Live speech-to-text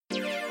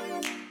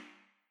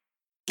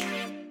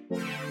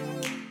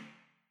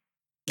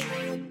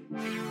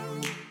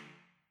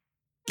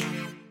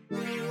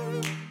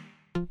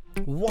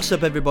What's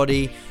up,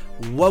 everybody?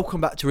 Welcome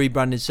back to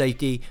Rebranding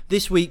Safety.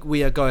 This week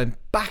we are going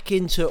back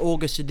into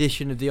August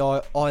edition of the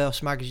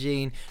iOS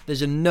magazine.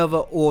 There's another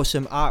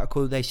awesome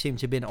article. They seem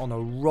to have been on a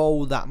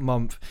roll that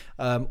month,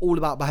 all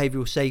about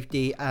behavioural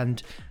safety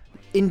and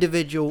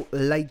individual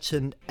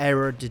latent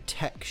error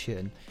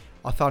detection.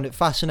 I found it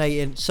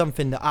fascinating,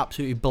 something that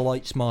absolutely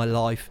blights my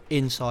life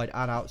inside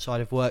and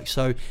outside of work.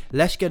 So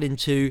let's get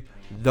into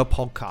the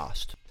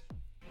podcast.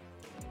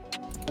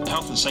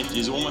 Health and safety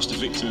is almost a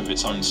victim of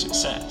its own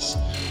success.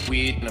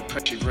 We're in a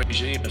pressured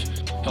regime of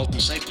health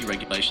and safety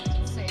regulations.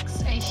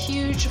 A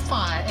huge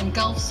fire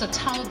engulfs a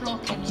tower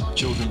block.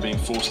 Children being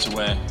forced to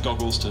wear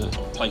goggles to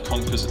play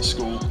conkers at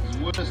school.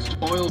 Worst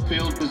oil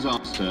field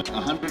disaster,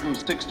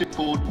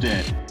 164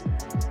 dead.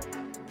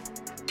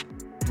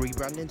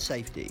 Rebranding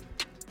Safety,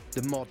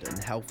 the modern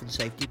health and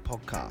safety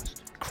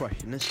podcast,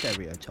 crushing the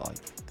stereotype.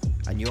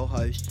 And your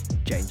host,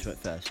 James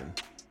McPherson.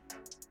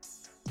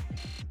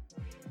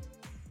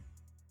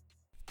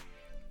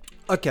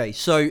 Okay,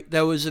 so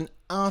there was an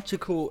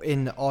article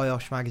in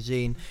iOS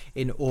magazine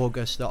in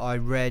August that I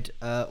read.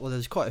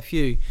 There's quite a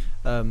few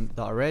that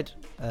I read.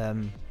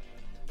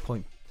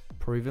 Point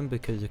proven,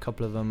 because a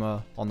couple of them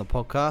are on the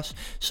podcast.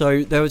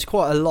 So there was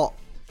quite a lot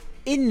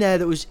in there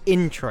that was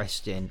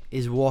interesting,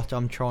 is what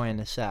I'm trying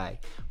to say.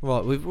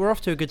 Right, we're off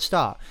to a good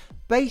start.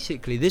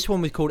 Basically, this one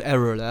was called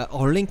Error Alert.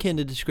 I'll link it in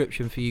the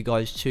description for you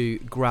guys to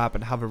grab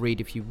and have a read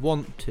if you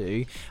want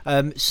to.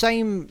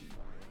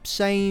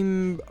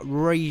 Same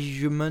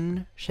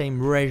regimen,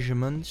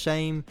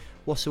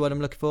 what's the word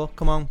I'm looking for?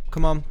 Come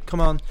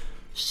on.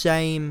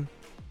 Same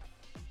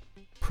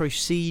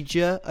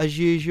procedure as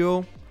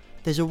usual.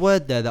 There's a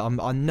word there that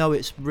I know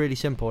it's really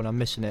simple and I'm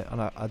missing it, and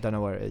I don't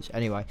know where it is.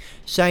 Anyway,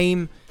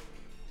 same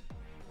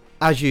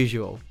as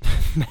usual.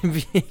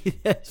 Maybe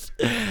yes.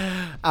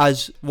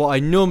 As what I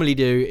normally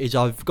do is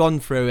I've gone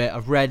through it,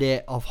 I've read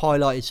it, I've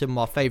highlighted some of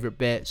my favourite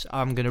bits.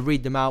 I'm going to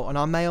read them out, and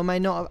I may or may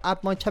not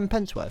add my 10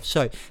 pence worth.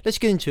 So let's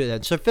get into it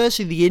then. So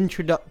firstly, the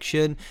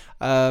introduction.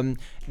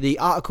 The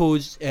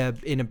article's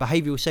in a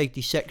behavioural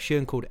safety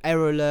section called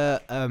Error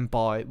Alert,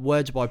 by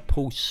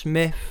Paul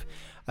Smith.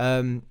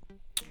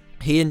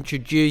 He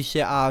introduced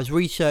it as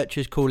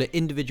researchers call it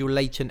individual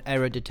latent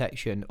error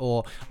detection,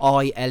 or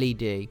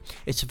ILED.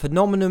 It's a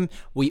phenomenon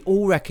we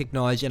all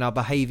recognise in our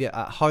behaviour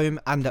at home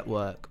and at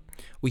work.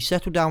 We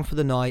settle down for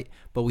the night,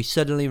 but we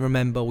suddenly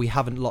remember we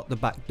haven't locked the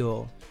back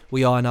door.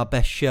 We iron our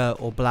best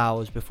shirt or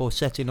blouse before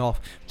setting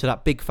off to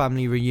that big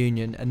family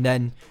reunion, and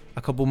then,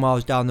 a couple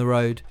miles down the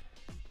road,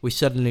 we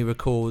suddenly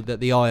recall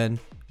that the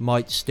iron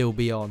might still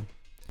be on.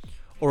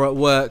 Or at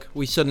work,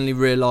 we suddenly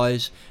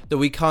realise that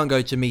we can't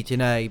go to meeting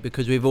A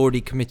because we've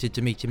already committed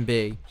to meeting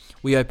B.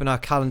 We open our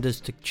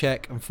calendars to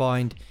check and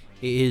find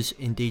it is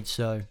indeed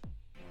so.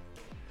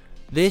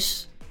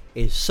 This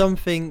is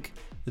something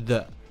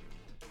that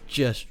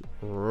just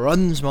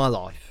runs my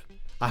life.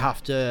 I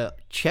have to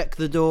check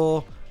the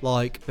door,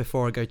 like,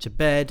 before I go to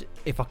bed.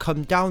 If I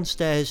come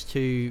downstairs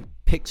to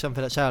pick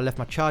something, let's say I left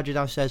my charger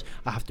downstairs,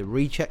 I have to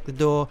recheck the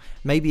door.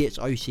 Maybe it's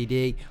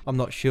OCD, I'm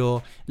not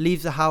sure.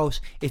 Leave the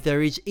house, if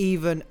there is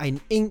even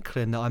an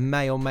inkling that I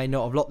may or may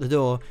not have locked the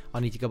door, I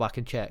need to go back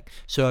and check.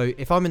 So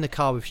if I'm in the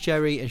car with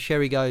Sherry and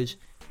Sherry goes,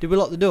 did we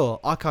lock the door?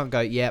 I can't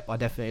go, yep, I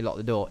definitely locked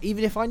the door.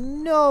 Even if I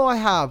know I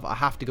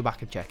have to go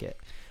back and check it.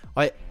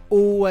 I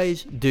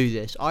always do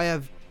this. I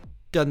have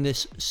done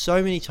this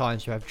so many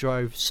times where I've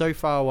drove so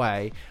far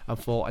away and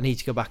thought I need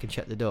to go back and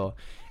check the door.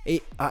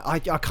 I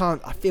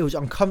can't, it feels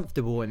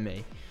uncomfortable in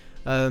me.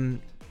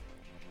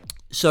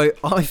 So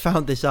I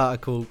found this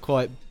article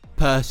quite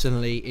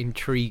personally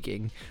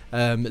intriguing,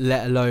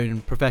 let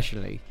alone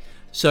professionally.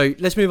 So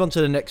let's move on to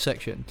the next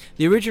section.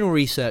 The original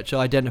research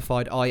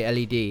identified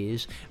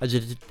ILEDs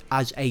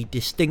as a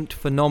distinct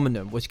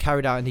phenomenon was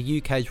carried out in the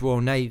UK's Royal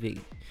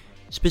Navy,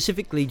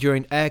 specifically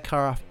during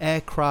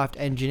aircraft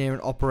engineering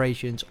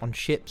operations on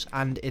ships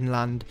and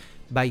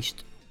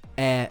inland-based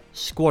air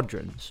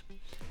squadrons.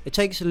 It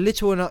takes a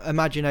little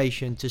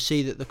imagination to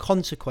see that the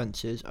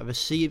consequences of a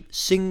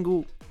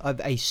simple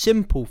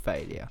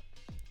failure.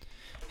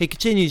 He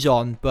continues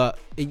on, but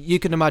you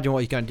can imagine what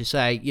he's going to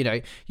say.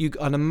 You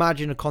can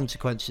imagine the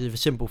consequences of a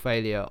simple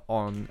failure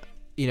on,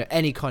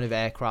 any kind of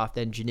aircraft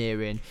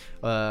engineering,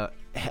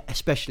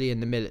 especially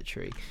in the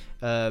military.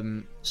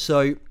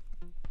 So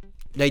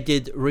they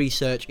did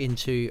research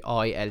into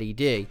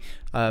ILED,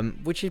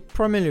 which is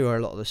primarily where a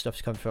lot of the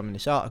stuff's come from in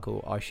this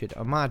article, I should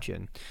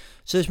imagine.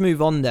 So let's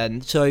move on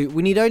then. So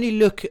we need only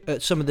look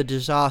at some of the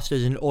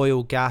disasters in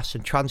oil, gas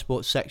and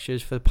transport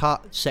sectors for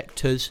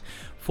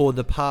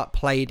the part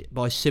played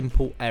by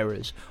simple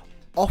errors,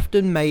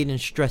 often made in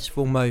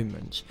stressful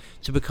moments,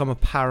 to become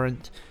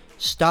apparent.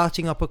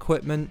 Starting up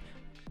equipment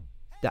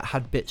that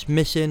had bits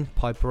missing,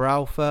 Piper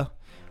Alpha,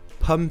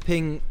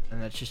 pumping,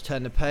 and let's just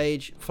turn the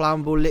page,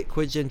 flammable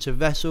liquids into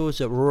vessels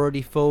that were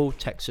already full,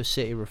 Texas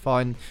City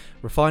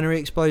refinery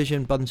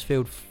explosion,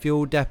 Buncefield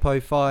fuel depot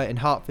fire in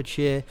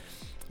Hertfordshire,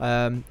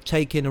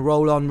 taking a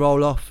roll-on,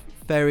 roll-off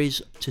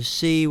ferries to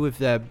sea with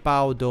their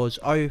bow doors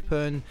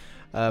open,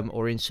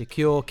 or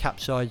Insecure,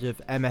 capsize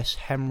of MS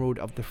Emerald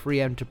of the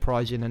Free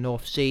Enterprise in the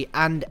North Sea,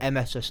 and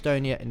MS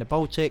Estonia in the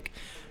Baltic,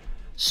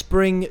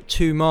 spring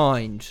to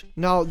mind.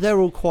 Now, they're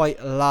all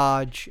quite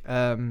large,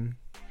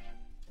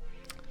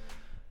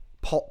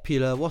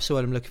 popular, what's the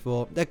word I'm looking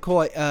for? They're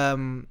quite,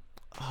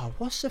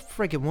 what's the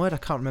friggin' word? I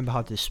can't remember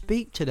how to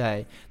speak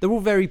today. They're all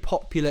very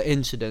popular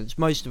incidents.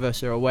 Most of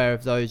us are aware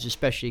of those,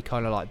 especially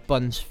kind of like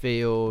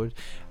Buncefield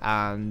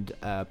and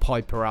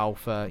Piper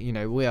Alpha. You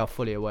know, we are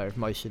fully aware of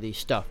most of these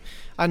stuff.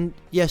 And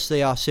yes,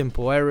 they are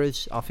simple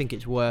errors. I think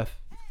it's worth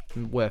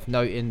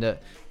noting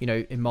that, you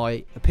know, in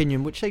my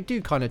opinion, which they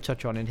do kind of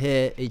touch on in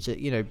here, is that,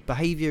 you know,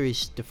 behaviour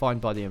is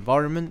defined by the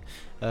environment.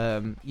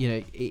 You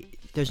know,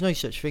 there's no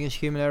such thing as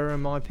human error,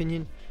 in my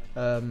opinion.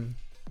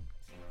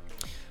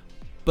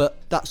 But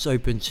that's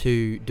open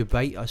to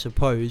debate, I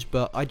suppose.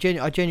 But I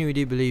genuinely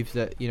do believe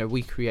that, you know,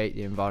 we create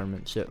the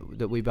environments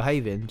that we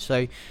behave in.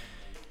 So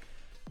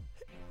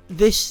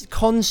this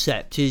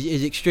concept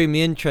is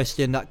extremely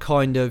interesting. That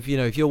kind of, you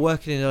know, if you're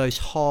working in those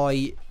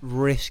high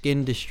risk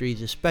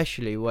industries,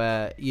 especially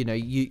where, you know,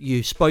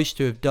 you're supposed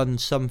to have done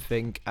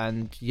something,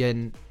 and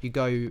then you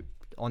go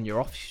on your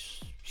off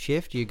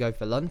shift, you go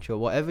for lunch or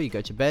whatever, you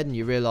go to bed and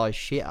you realise,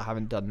 shit, I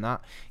haven't done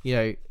that. You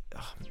know,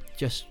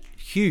 just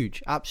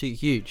huge, absolutely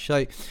huge.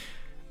 So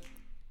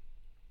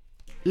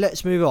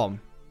let's move on.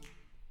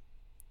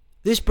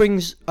 This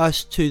brings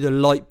us to the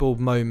light bulb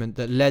moment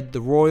that led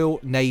the Royal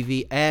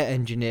Navy Air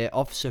Engineer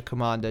Officer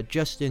Commander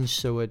Justin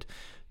Seward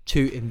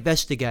to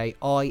investigate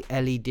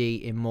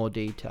iLED in more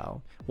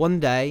detail. One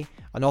day,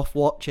 an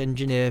off-watch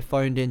engineer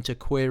phoned in to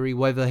query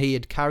whether he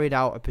had carried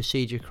out a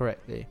procedure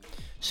correctly.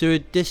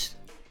 Seward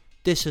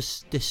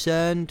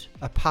discerned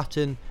a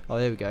pattern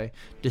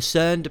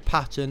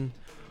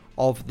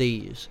of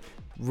these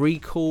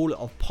recall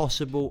of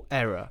possible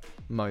error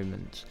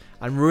moments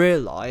and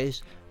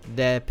realised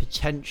their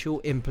potential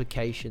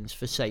implications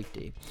for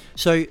safety.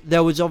 So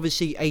there was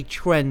obviously a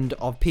trend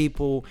of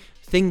people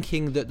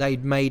thinking that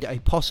they'd made a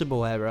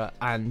possible error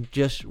and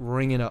just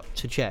ringing up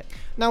to check.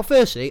 Now,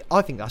 firstly,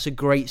 I think that's a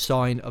great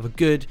sign of a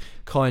good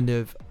kind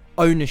of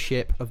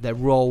ownership of their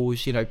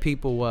roles. You know,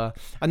 people were,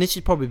 and this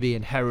is probably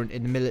inherent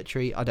in the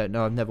military, I don't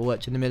know, I've never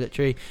worked in the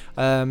military,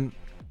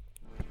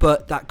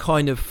 but that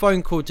kind of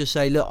phone call to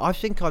say, look, I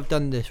think I've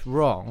done this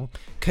wrong,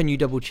 can you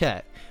double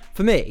check?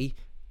 For me,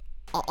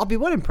 I'll be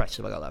well impressed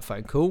if I got that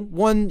phone call.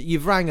 One,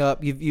 you've rang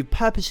up, you've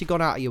purposely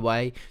gone out of your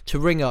way to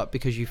ring up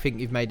because you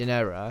think you've made an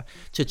error,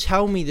 to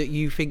tell me that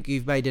you think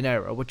you've made an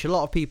error, which a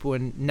lot of people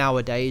in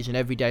nowadays in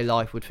everyday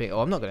life would think,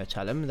 oh, I'm not going to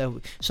tell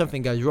them,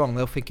 something goes wrong,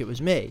 they'll think it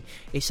was me.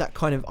 It's that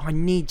kind of, I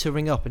need to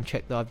ring up and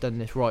check that I've done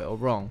this right or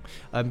wrong,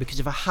 because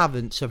if I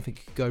haven't, something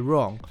could go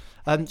wrong.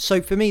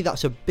 So for me,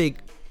 that's a big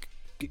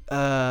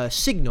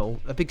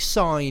signal, a big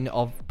sign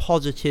of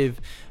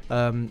positive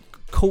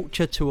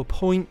culture to a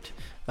point,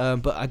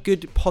 but a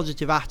good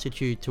positive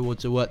attitude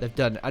towards the work they've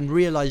done and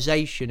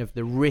realization of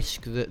the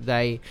risk that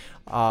they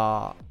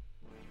are,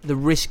 the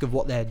risk of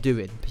what they're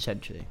doing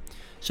potentially.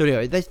 So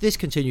anyway, this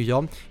continues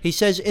on. He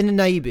says in the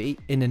Navy,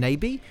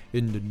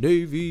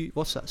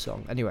 what's that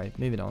song? Anyway,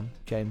 moving on.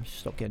 James,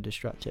 stop getting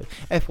distracted.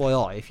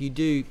 FYI, if you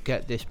do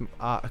get this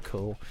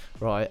article,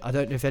 right, I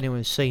don't know if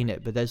anyone's seen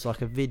it, but there's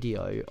like a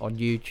video on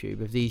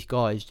YouTube of these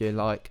guys doing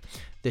like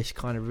this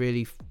kind of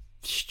really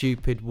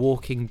stupid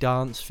walking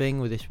dance thing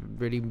with this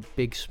really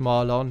big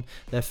smile on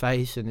their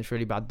face and it's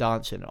really bad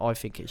dancing. I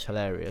think it's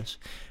hilarious.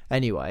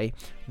 Anyway,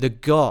 the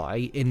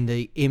guy in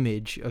the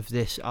image of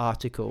this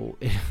article,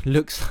 it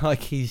looks like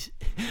he's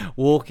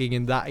walking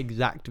in that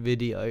exact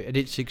video and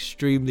it's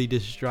extremely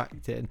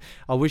distracting.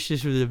 I wish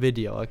this was a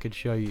video I could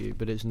show you,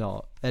 but it's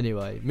not.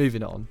 Anyway,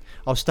 moving on.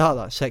 I'll start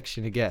that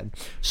section again.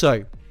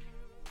 So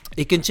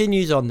it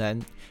continues on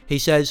then. He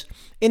says,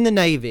 in the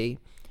Navy,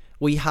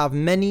 we have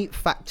many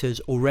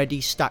factors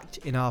already stacked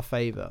in our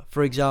favour.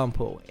 For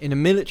example, in a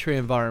military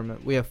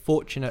environment, we are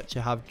fortunate to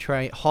have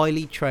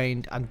highly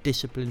trained and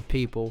disciplined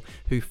people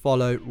who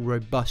follow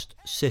robust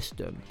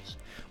systems.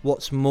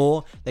 What's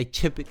more, they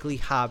typically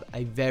have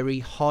a very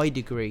high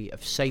degree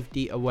of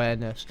safety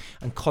awareness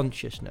and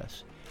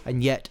consciousness,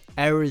 and yet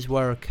errors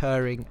were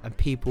occurring and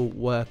people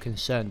were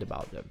concerned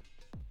about them.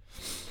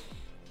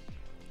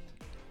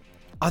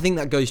 I think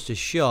that goes to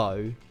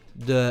show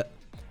that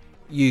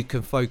you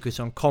can focus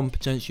on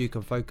competence, you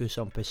can focus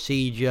on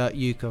procedure,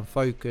 you can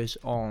focus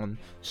on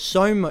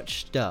so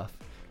much stuff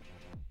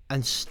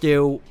and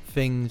still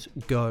things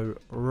go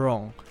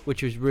wrong,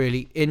 which was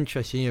really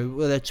interesting. You know,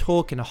 well, they're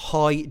talking a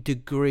high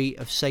degree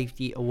of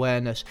safety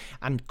awareness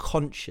and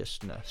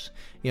consciousness.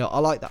 You know, I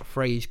like that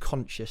phrase,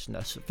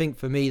 consciousness. I think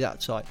for me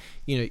that's like,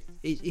 you know,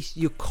 it's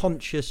you're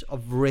conscious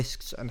of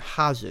risks and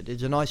hazard.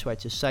 It's a nice way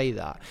to say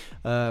that.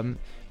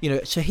 You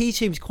know, so he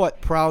seems quite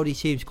proud, he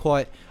seems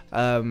quite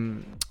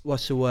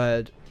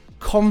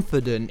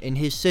confident in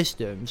his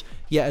systems,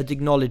 yet had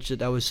acknowledged that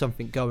there was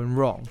something going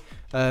wrong.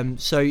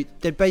 So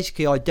they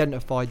basically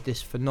identified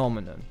this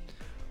phenomenon,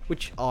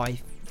 which I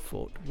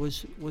thought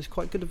was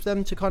quite good of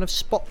them to kind of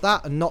spot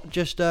that and not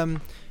just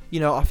you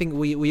know, I think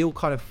we all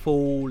kind of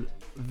fall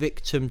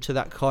victim to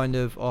that kind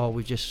of, oh,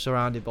 we're just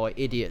surrounded by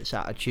idiots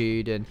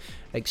attitude and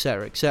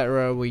etc.,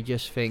 etc. We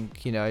just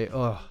think,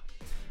 oh,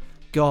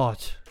 God,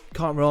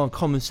 can't rely on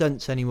common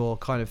sense anymore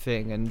kind of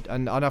thing.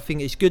 And I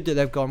think it's good that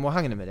they've gone, well,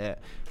 hang on a minute.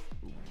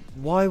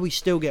 Why are we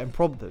still getting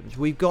problems?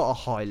 We've got a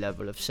high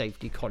level of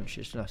safety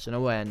consciousness and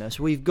awareness.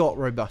 We've got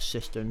robust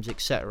systems,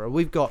 etc.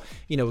 We've got,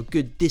 a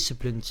good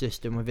discipline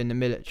system within the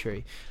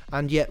military.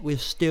 And yet we're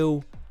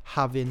still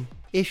having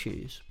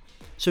issues.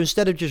 So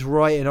instead of just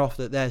writing off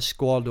that their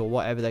squad or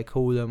whatever they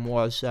call them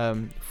was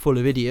full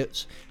of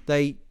idiots,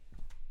 they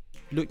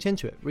looked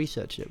into it,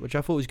 researched it, which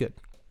I thought was good.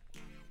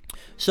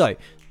 So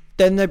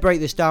then they break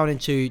this down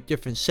into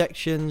different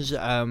sections,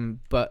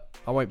 but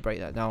I won't break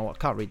that down. I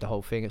can't read the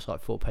whole thing. It's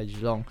like 4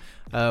 pages long.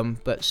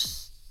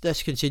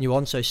 Let's continue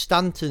on. So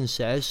Stanton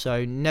says,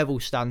 so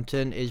Neville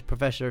Stanton is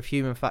Professor of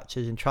Human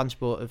Factors in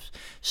Transport of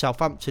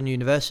Southampton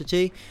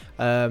University.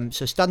 So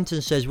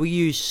Stanton says we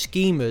use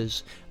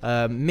schemas,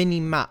 mini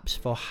maps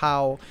for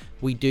how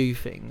we do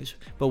things,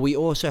 but we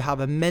also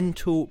have a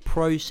mental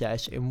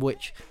process in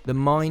which the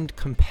mind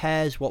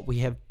compares what we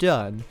have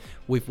done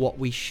with what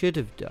we should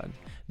have done.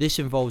 This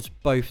involves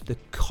both the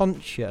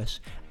conscious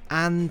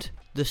and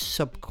the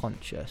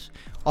subconscious.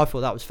 I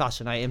thought that was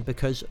fascinating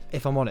because,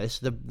 if I'm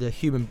honest, the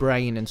human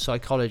brain and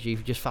psychology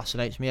just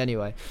fascinates me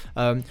anyway.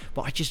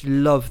 But I just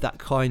love that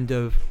kind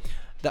of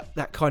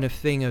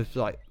thing of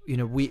like,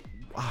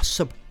 our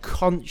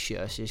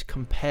subconscious is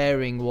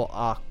comparing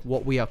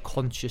what we are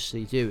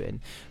consciously doing.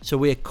 So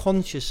we are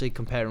consciously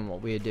comparing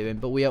what we are doing,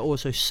 but we are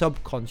also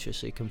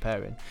subconsciously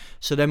comparing.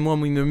 So then when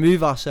we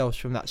remove ourselves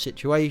from that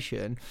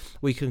situation,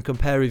 we can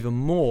compare even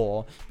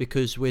more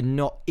because we're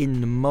not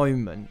in the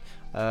moment.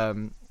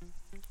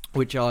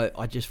 Which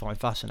I just find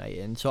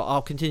fascinating. So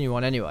I'll continue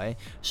on anyway.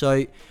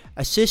 So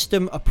a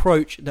system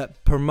approach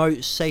that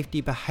promotes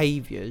safety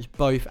behaviours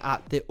both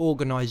at the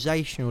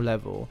organisational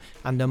level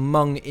and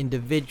among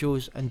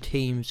individuals and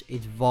teams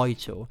is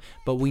vital.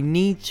 But we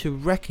need to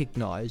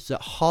recognise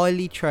that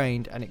highly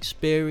trained and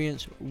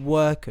experienced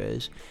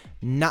workers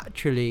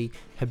naturally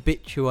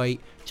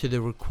habituate to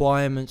the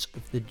requirements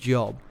of the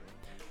job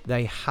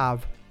they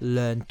have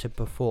learned to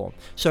perform.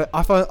 So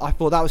I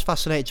thought that was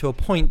fascinating to a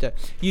point that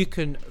you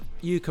can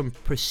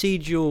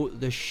procedural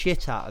the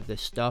shit out of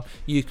this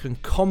stuff, you can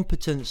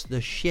competence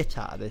the shit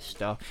out of this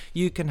stuff,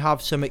 you can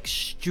have some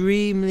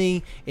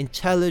extremely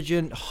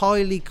intelligent,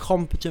 highly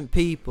competent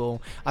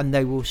people, and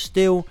they will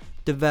still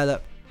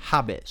develop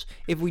habits.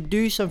 If we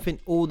do something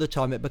all the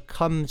time, it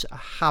becomes a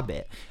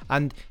habit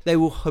and they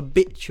will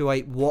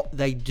habituate what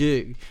they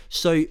do.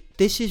 So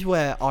this is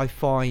where I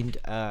find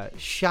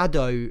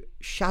shadowing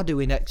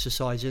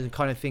exercises and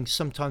kind of things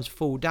sometimes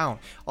fall down.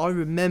 I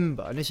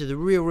remember, and this is a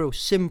real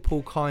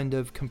simple kind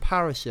of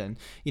comparison,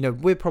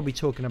 we're probably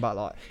talking about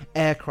like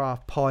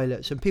aircraft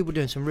pilots and people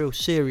doing some real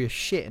serious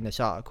shit in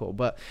this article,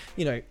 but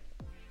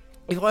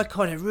if I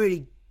kind of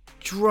really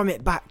drum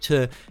it back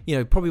to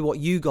probably what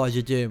you guys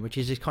are doing, which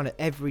is this kind of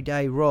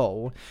everyday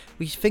role,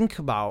 we think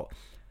about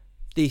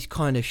these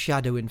kind of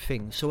shadowing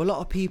things. So a lot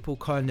of people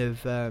kind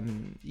of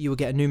you will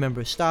get a new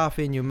member of staff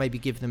in, you'll maybe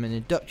give them an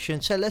induction.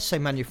 So let's say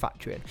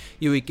manufacturing,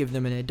 you would give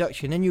them an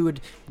induction and you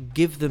would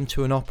give them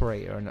to an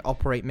operator and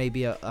operate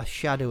maybe a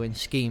shadowing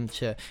scheme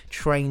to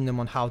train them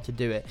on how to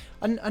do it,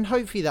 and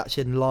hopefully that's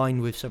in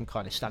line with some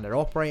kind of standard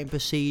operating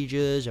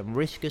procedures and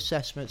risk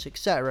assessments,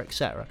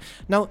 etc.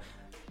 Now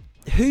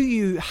who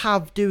you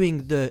have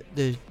doing the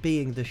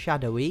being the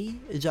shadowee,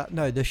 is that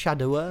the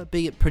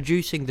shadower,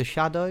 producing the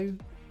shadow,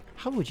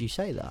 how would you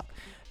say that?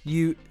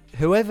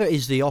 Whoever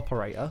is the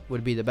operator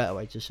would be the better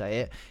way to say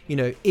it,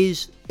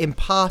 is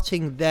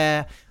imparting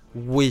their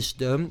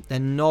wisdom, their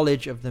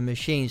knowledge of the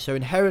machine. So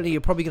inherently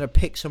you're probably going to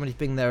pick somebody who's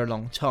been there a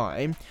long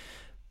time.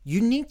 You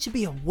need to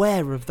be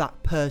aware of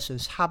that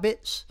person's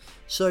habits.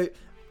 So,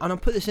 and I'll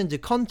put this into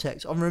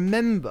context, I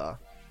remember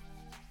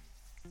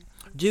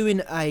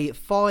doing a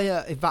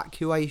fire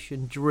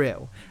evacuation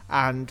drill,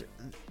 and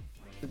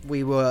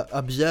we were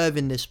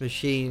observing this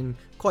machine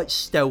quite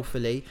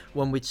stealthily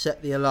when we'd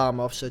set the alarm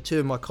off. So two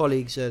of my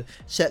colleagues had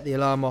set the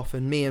alarm off,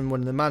 and me and one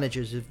of the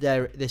managers of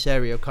this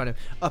area kind of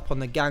up on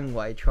the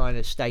gangway trying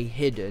to stay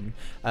hidden,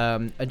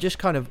 and just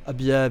kind of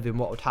observing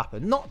what would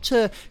happen, not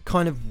to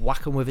kind of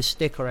whack them with a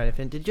stick or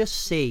anything, to just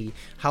see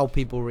how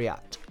people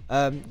react.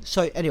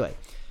 So anyway,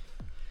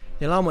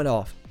 the alarm went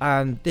off,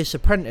 and this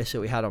apprentice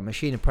that we had on,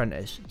 Machine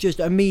Apprentice,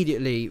 just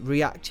immediately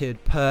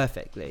reacted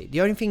perfectly.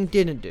 The only thing he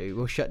didn't do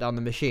was shut down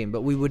the machine,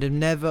 but we would have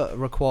never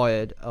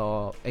required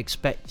or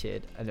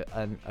expected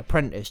an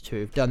apprentice to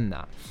have done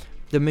that.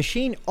 The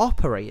machine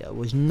operator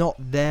was not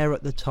there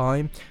at the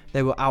time.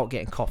 They were out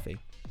getting coffee.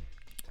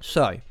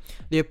 So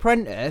the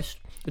apprentice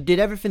did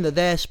everything that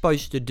they're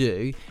supposed to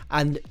do,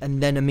 and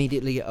then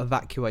immediately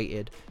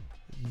evacuated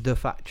the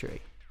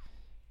factory.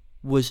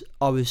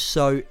 I was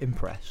so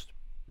impressed.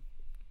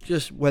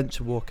 Just went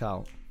to walk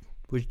out,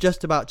 was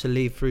just about to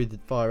leave through the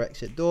fire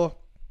exit door.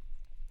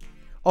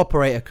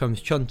 Operator comes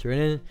chuntering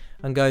in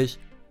and goes,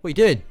 "What are you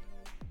doing?"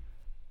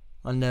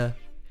 And the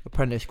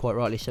apprentice quite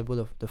rightly said,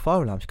 "Well, the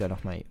fire alarm's going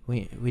off, mate.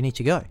 We need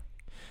to go."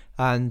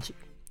 And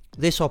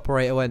This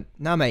operator went,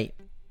 "Nah, mate,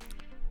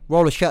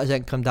 roller shutters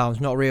ain't come down.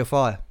 It's not a real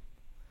fire.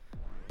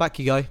 Back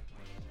you go."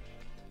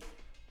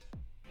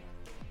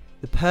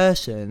 The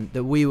person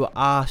that we were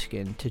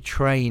asking to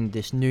train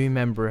this new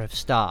member of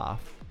staff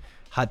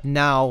had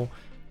now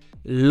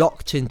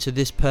locked into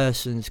this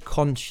person's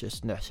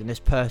consciousness and this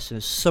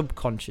person's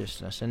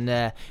subconsciousness and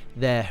their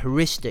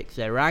heuristics,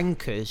 their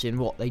anchors in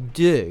what they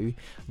do,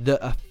 that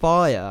a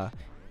fire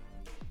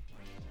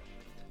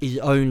is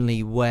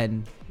only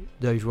when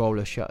those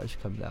roller shutters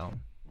come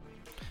down.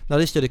 Now,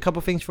 this did a couple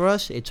of things for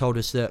us. It told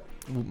us that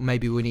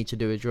maybe we need to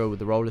do a drill with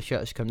the roller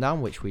shutters come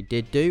down, which we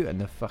did do,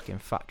 and the fucking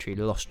factory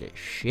lost its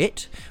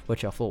shit,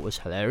 which I thought was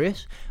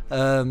hilarious.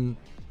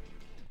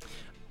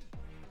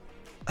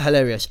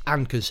 Hilarious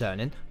and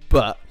concerning.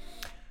 But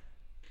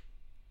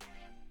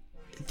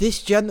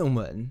this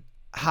gentleman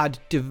had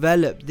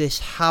developed this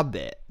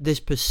habit, this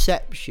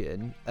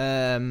perception,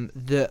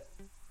 that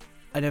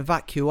an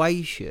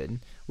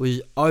evacuation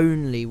was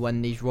only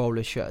when these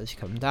roller shutters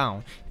come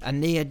down,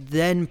 and they had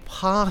then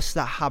passed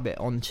that habit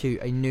on to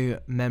a new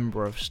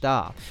member of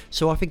staff.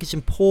 So I think it's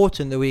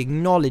important that we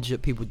acknowledge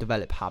that people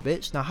develop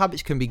habits. Now,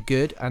 habits can be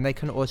good and they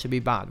can also be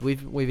bad.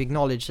 We've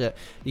acknowledged that,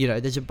 you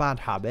know, there's a bad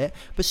habit,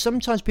 but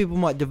sometimes people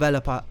might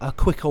develop a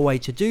quicker way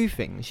to do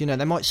things. You know,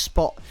 they might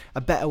spot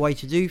a better way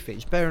to do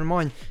things. Bear in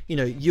mind, you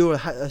know, you're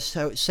a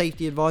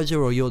safety advisor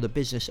or you're the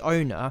business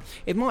owner.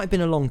 It might have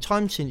been a long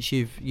time since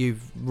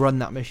you've run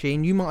that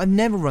machine. You might have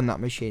never run that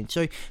machine.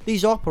 So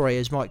these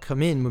operators might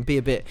come in and be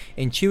a bit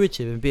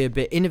intuitive and be a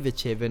bit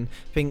innovative and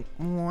think,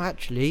 well,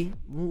 actually,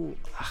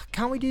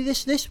 can't we do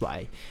this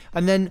way?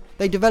 And then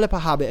they develop a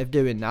habit of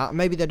doing that.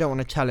 Maybe they don't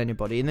want to tell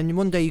anybody. And then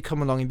one day you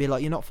come along and be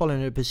like, you're not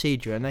following the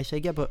procedure. And they say,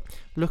 yeah, but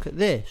look at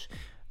this.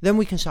 Then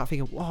we can start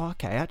thinking, well,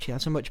 okay, actually,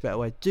 that's a much better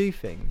way to do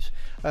things.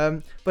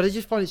 But I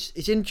just find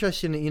it's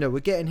interesting that, you know, we're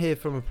getting here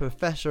from a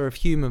professor of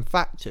human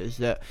factors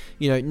that,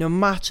 you know, no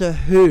matter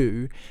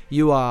who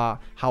you are,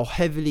 how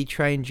heavily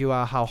trained you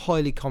are, how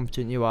highly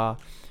competent you are,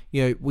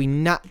 you know, we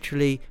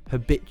naturally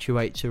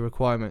habituate to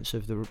requirements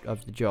of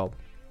the job.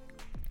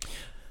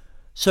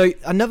 So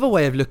another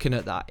way of looking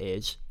at that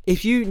is,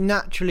 if you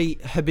naturally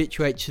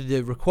habituate to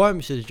the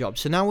requirements of the job,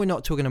 so now we're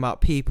not talking about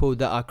people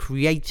that are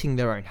creating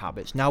their own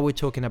habits, now we're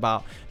talking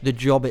about the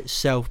job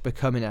itself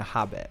becoming a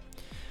habit.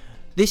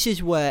 This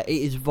is where it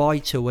is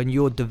vital when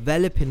you're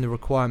developing the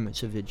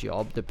requirements of the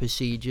job, the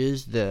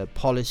procedures, the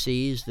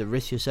policies, the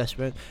risk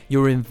assessment,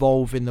 you're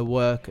involving the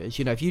workers.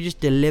 You know, if you just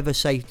deliver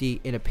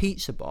safety in a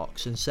pizza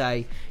box and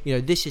say, you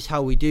know, this is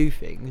how we do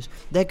things,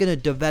 they're going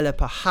to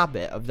develop a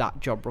habit of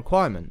that job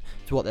requirement,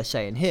 to what they're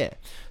saying here.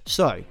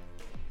 So,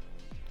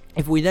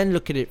 if we then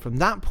look at it from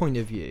that point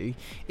of view,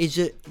 is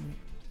that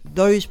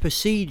those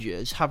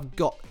procedures have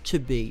got to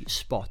be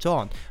spot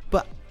on.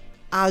 But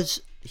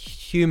as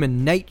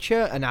human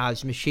nature and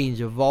as machines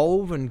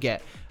evolve and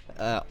get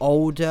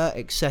older,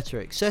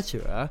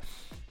 etc.,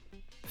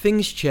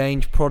 things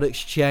change,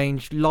 products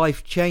change,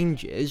 life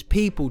changes,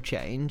 people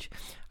change,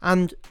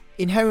 and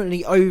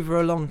inherently over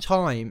a long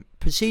time,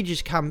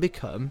 procedures can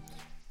become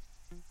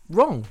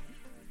wrong.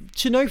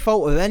 To no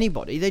fault of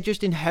anybody, they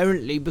just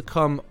inherently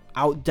become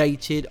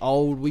outdated,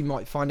 old, we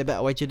might find a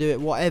better way to do it,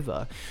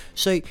 whatever.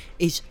 So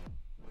it's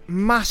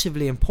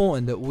massively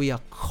important that we are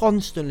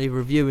constantly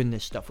reviewing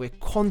this stuff. We're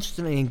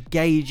constantly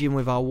engaging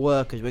with our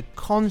workers. We're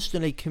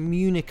constantly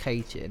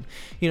communicating.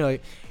 You know,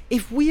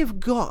 if we have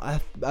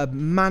got a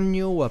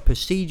manual, a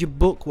procedure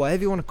book,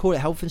 whatever you want to call it,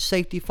 health and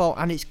safety file,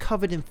 and it's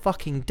covered in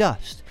fucking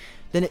dust,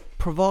 then it's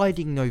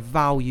providing no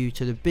value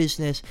to the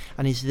business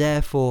and is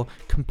therefore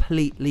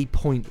completely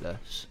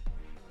pointless.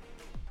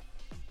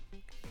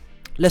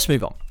 Let's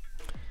move on.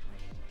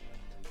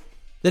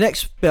 The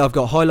next bit I've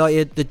got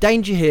highlighted, the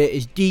danger here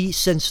is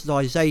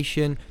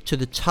desensitization to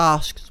the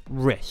task's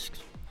risks.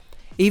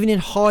 Even in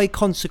high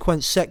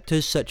consequence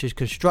sectors such as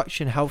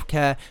construction,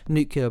 healthcare,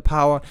 nuclear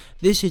power,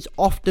 this is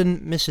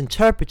often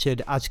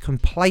misinterpreted as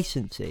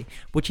complacency,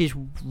 which is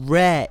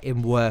rare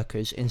in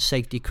workers in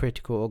safety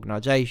critical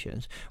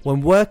organisations. When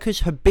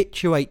workers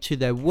habituate to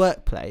their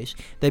workplace,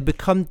 they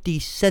become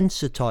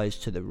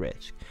desensitized to the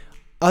risk.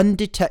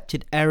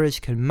 Undetected errors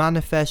can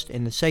manifest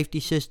in the safety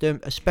system,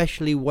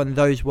 especially when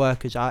those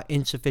workers are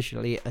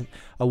insufficiently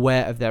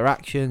aware of their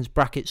actions,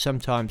 brackets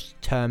sometimes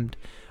termed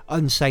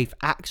unsafe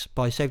acts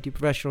by safety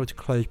professionals, to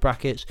close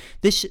brackets.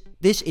 This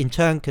in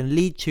turn can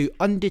lead to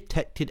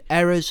undetected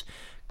errors,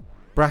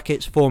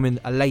 brackets forming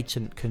a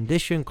latent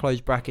condition, close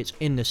brackets,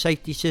 in the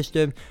safety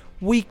system,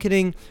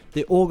 weakening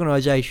the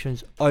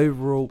organisation's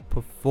overall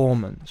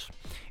performance.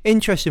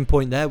 Interesting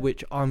point there,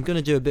 which I'm going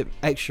to do a bit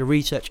extra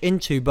research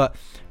into, but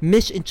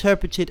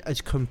misinterpreted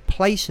as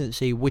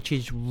complacency, which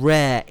is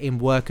rare in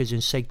workers in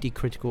safety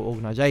critical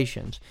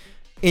organisations.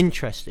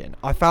 Interesting.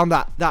 I found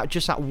that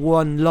just that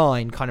one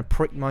line kind of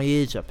pricked my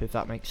ears up, if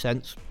that makes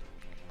sense.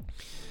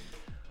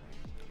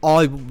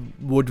 I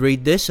would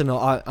read this, and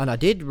I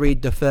did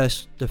read the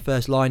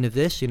first line of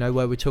this, you know,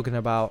 where we're talking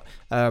about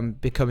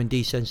becoming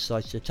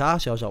desensitized to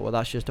tasks. I was like, well,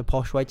 that's just a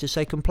posh way to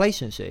say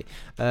complacency.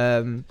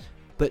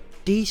 But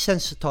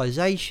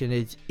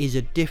desensitization is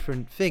a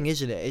different thing,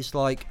 isn't it? It's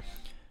like,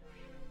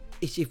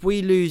 it's if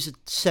we lose a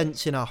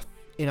sense in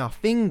our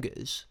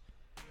fingers,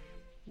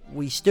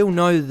 we still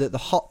know that the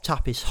hot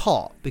tap is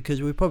hot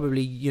because we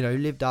probably,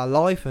 lived our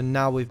life, and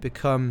now we've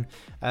become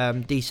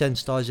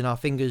desensitized in our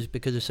fingers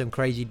because of some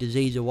crazy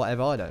disease or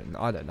whatever. I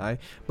don't know,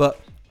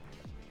 but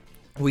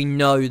we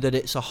know that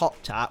it's a hot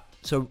tap.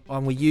 So,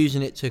 and we're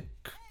using it to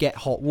get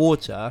hot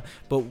water,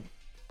 but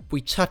we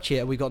touch it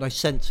and we got no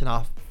sense in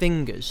our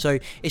fingers. So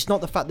it's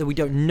not the fact that we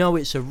don't know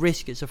it's a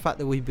risk, it's the fact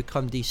that we've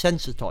become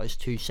desensitized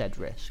to said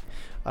risk,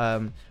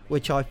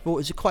 which I thought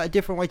is quite a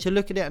different way to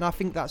look at it, and I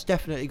think that's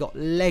definitely got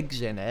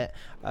legs in it.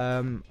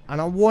 And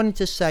I wanted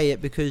to say it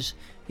because,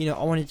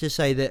 I wanted to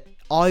say that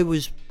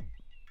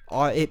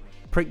it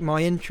pricked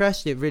my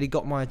interest, it really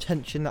got my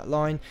attention, that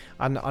line,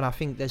 and I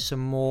think there's some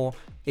more.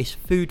 It's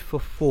food for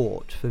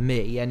thought for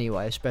me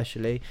anyway,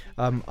 especially,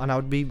 and I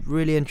would be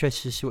really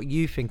interested to see what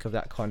you think of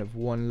that kind of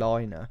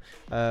one-liner.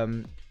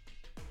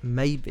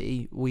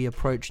 Maybe we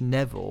approach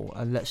Neville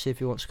and let's see if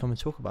he wants to come and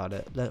talk about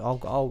it.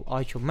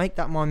 I shall make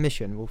that my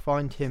mission. We'll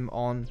find him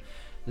on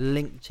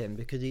LinkedIn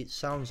because he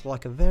sounds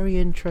like a very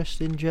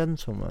interesting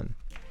gentleman.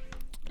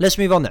 Let's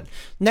move on then.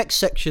 Next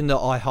section that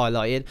I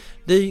highlighted,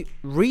 the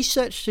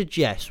research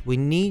suggests we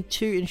need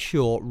to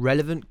ensure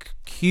relevant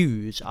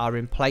cues are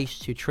in place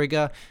to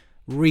trigger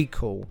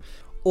recall.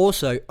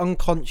 Also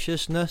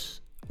unconscious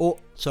or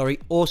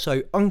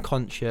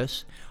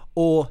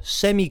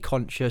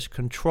semi-conscious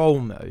control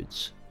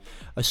modes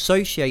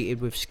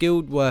associated with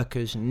skilled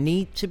workers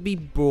need to be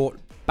brought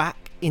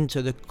back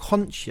into the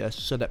conscious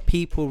so that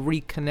people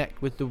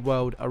reconnect with the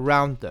world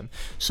around them.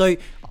 So,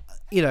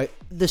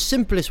 the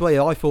simplest way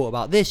I thought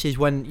about this is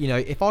when,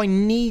 if I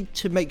need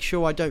to make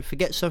sure I don't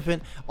forget something,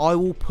 I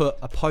will put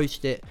a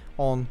post-it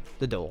on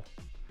the door.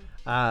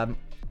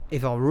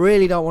 If I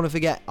really don't want to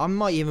forget, I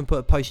might even put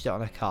a post-it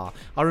on a car.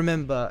 I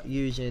remember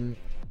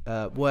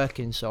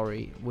working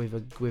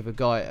with a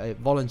guy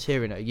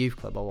volunteering at a youth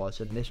club I was,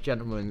 and this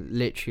gentleman,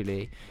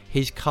 literally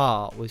his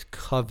car was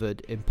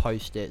covered in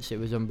post-its. It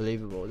was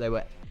unbelievable. They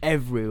were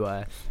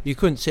everywhere. You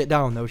couldn't sit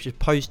down, there was just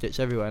post-its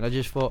everywhere, and I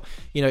just thought,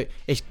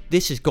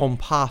 this has gone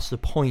past the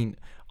point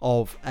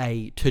of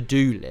a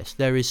to-do list.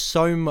 There is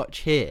so much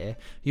here,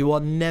 you are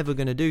never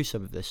going to do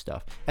some of this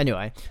stuff.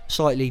 Anyway,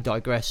 slightly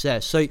digress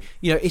there. So,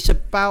 it's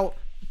about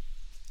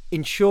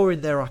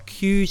ensuring there are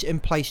cues in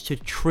place to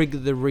trigger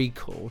the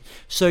recall.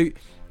 So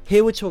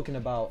here we're talking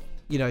about,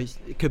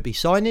 it could be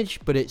signage,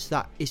 but it's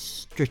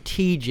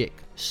strategic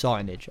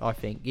signage, I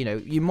think.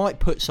 You might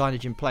put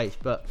signage in place,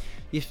 but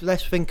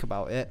let's think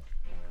about it.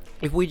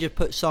 If we just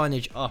put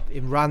signage up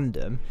in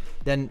random,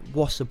 then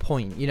what's the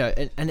point?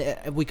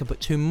 And we can put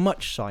too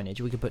much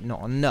signage, we can put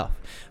not enough.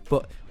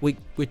 But we're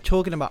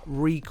talking about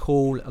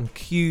recall and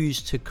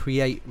cues to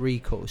create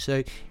recall.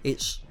 So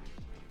it's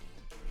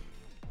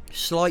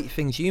slight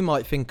things you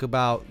might think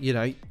about.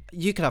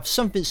 You can have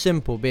something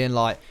simple being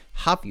like,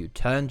 have you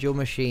turned your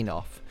machine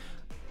off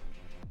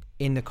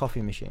in the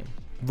coffee machine,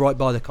 right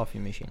by the coffee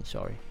machine,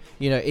 sorry.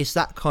 It's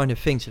that kind of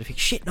thing. So they think,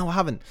 shit, no, I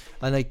haven't,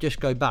 and they just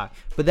go back.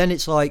 But then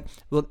it's like,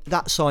 well,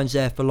 that sign's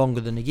there for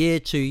longer than a year,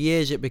 2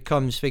 years, it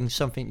becomes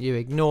something you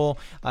ignore.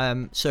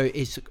 So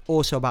it's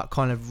also about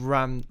kind of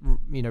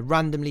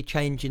randomly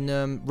changing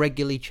them,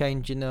 regularly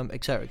changing them,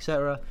 etc.,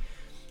 etc.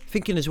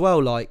 Thinking as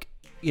well, like,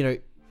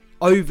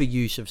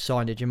 overuse of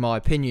signage, in my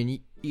opinion.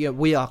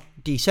 We are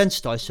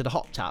desensitized to the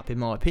hot tap, in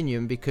my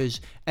opinion,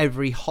 because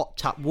every hot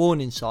tap has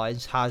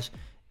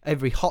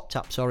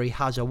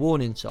a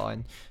warning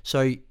sign.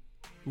 So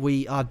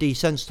we are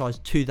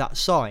desensitized to that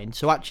sign.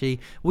 So actually,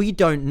 we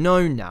don't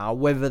know now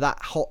whether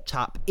that hot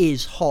tap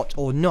is hot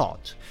or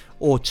not,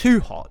 or too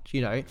hot.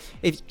 If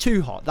it's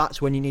too hot, that's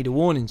when you need a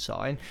warning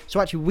sign. So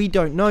actually, we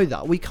don't know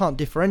that. We can't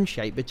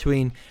differentiate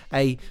between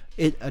an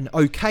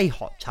okay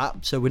hot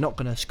tap, so we're not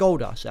going to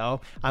scold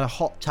ourselves, and a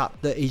hot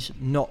tap that is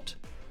not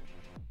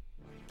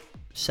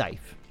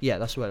safe. Yeah,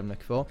 that's the word I'm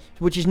looking for.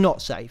 Which is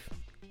not safe,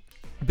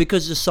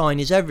 because the sign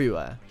is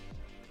everywhere.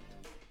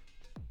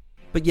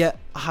 But yet,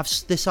 I have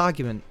this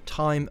argument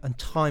time and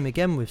time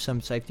again with some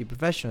safety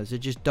professionals that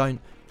just don't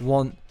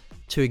want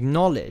to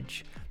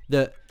acknowledge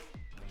that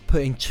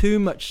putting too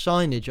much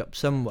signage up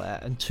somewhere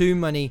and too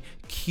many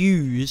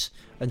cues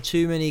and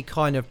too many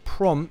kind of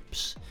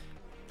prompts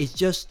is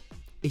just,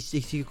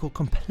 you're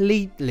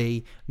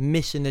completely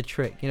missing the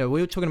trick. We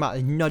were talking about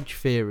the nudge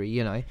theory,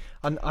 and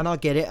I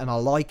get it and I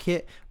like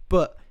it,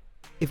 but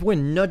if we're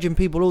nudging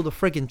people all the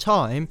friggin'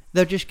 time,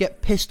 they'll just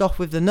get pissed off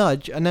with the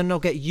nudge, and then they'll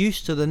get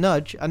used to the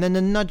nudge, and then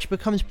the nudge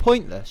becomes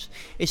pointless.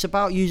 It's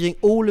about using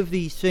all of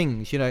these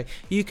things.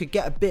 You could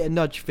get a bit of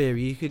nudge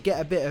theory, you could get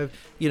a bit of,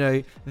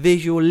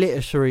 visual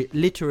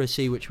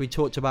literacy, which we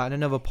talked about in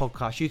another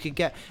podcast. You could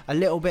get a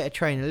little bit of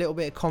training, a little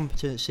bit of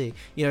competency,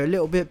 a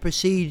little bit of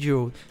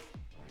procedural.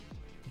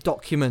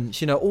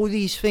 documents, all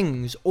these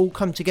things all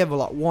come together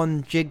like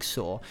one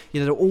jigsaw.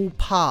 They're all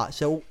parts,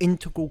 they're all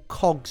integral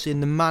cogs in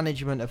the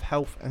management of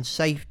health and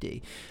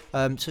safety.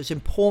 So it's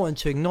important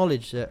to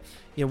acknowledge that,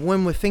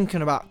 when we're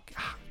thinking about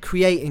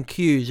creating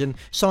cues and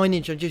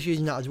signage, I'm just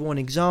using that as one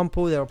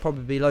example. There are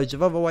probably loads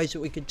of other ways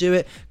that we could do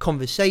it,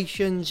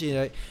 conversations,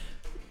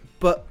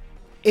 but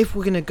if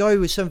we're going to go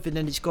with something,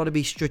 then it's got to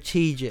be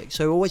strategic.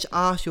 So always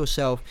ask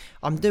yourself,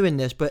 I'm doing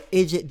this, but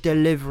is it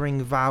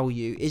delivering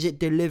value? Is it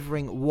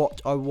delivering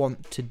what I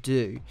want to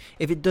do?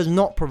 If it does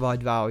not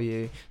provide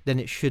value, then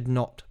it should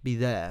not be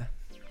there.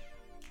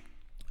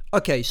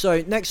 Okay,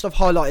 so next I've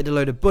highlighted a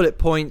load of bullet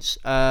points,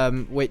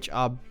 which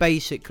are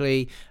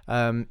basically,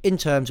 in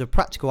terms of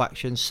practical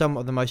actions, some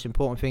of the most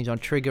important things on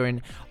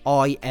triggering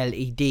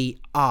ILED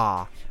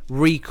are: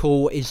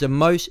 recall is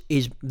most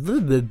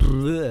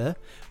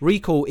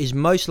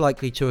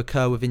likely to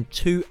occur within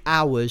 2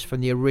 hours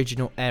from the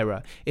original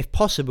error. If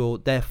possible,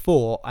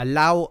 therefore,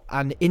 allow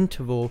an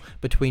interval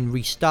between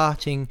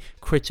restarting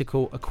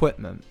critical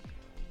equipment.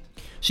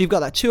 So you've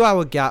got that 2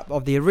 hour gap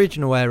of the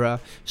original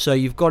error, so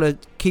you've got to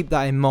keep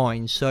that in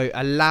mind. So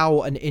allow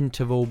an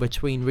interval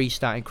between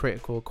restarting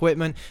critical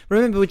equipment.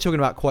 Remember, we're talking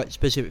about quite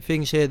specific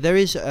things here. There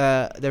is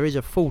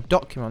a full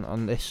document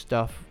on this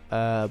stuff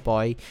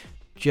by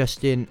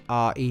Justin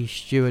R.E.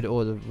 Stewart,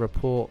 or the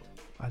report.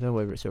 I don't know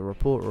whether it's a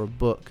report or a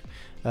book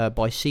by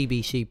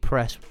CBC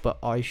Press, but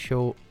I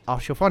shall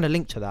find a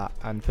link to that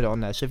and put it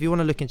on there. So if you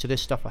want to look into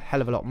this stuff a hell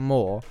of a lot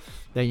more,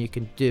 then you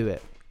can do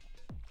it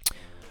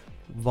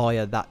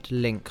via that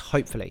link,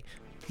 hopefully.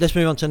 Let's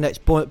move on to the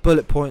next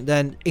bullet point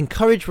then.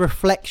 Encourage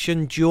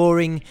reflection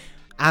during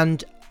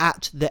and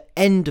at the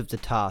end of the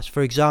task,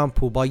 for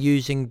example by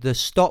using the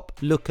stop,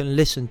 look and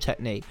listen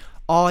technique.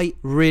 I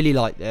really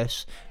like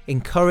this.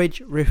 Encourage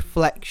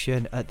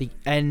reflection at the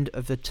end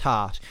of the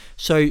task.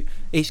 So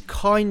it's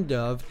kind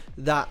of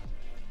that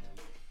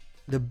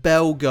the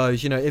bell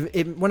goes,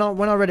 when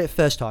I read it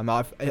first time,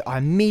 I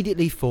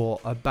immediately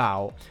thought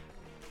about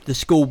the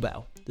school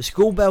bell. The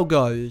school bell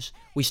goes,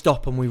 we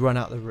stop and we run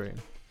out the room.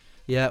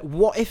 Yeah,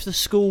 what if the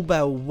school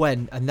bell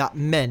went and that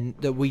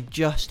meant that we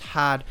just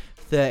had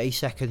 30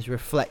 seconds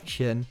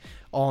reflection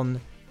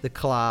on the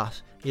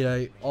class,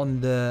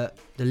 on the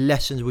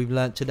lessons we've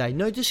learnt today?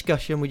 No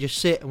discussion, we just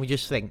sit and we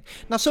just think.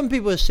 Now, some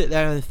people will sit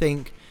there and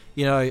think,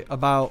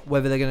 about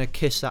whether they're going to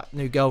kiss that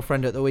new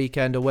girlfriend at the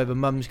weekend or whether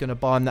mum's going to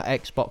buy them that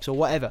Xbox or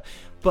whatever.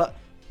 But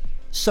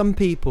some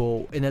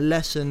people, in a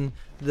lesson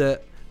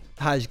that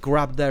has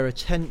grabbed their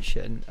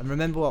attention, and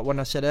remember when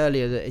I said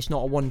earlier that it's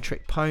not a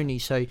one-trick pony,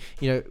 so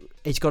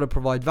it's got to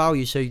provide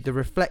value. So the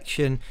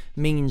reflection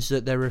means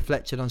that they're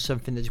reflected on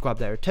something that's grabbed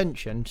their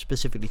attention,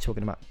 specifically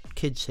talking about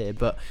kids here,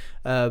 but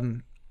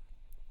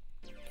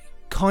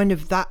kind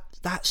of that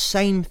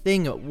same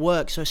thing at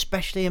work. So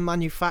especially in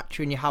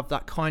manufacturing, you have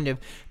that kind of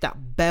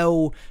that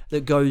bell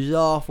that goes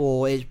off,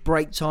 or it's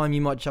break time,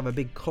 you might just have a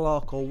big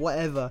clock or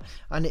whatever,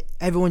 and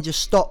everyone just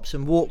stops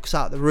and walks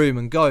out the room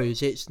and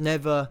goes. It's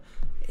never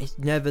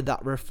that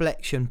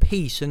reflection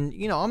piece. And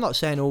I'm not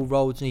saying all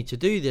roles need to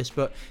do this,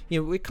 but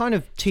we're kind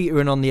of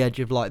teetering on the edge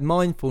of like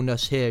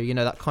mindfulness here,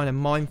 that kind of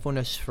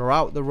mindfulness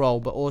throughout the role,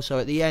 but also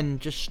at the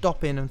end just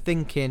stopping and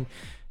thinking,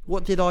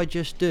 what did I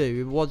just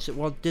do? Was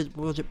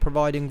it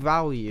providing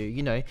value?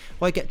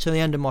 If I get to the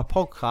end of my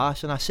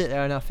podcast and I sit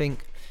there and I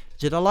think,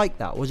 did I like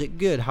that? Was it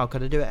good? How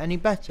could I do it any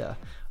better?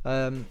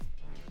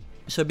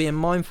 So being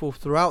mindful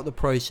throughout the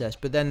process,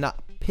 but then that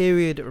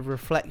period of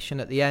reflection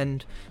at the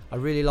end, I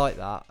really like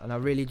that, and I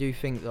really do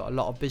think that a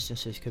lot of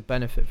businesses could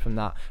benefit from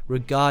that,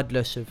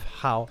 regardless of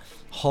how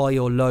high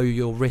or low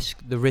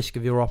the risk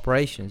of your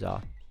operations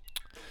are.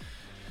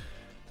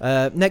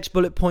 Next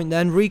bullet point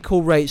then,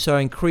 recall rates are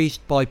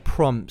increased by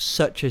prompts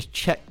such as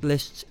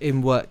checklists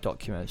in work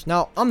documents.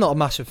 Now, I'm not a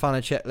massive fan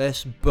of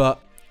checklists, but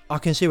I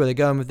can see where they're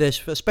going with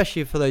this,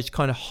 especially for those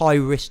kind of high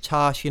risk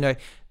tasks.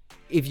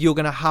 If you're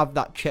going to have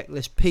that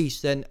checklist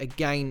piece, then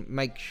again,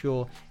 make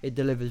sure it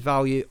delivers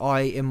value.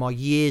 I, in my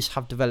years,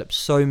 have developed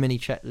so many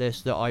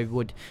checklists that I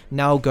would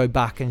now go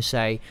back and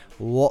say,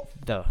 what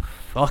the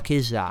fuck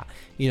is that?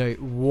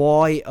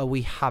 Why are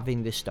we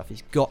having this stuff?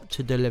 It's got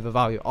to deliver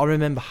value. I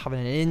remember having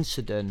an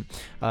incident,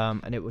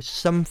 and it was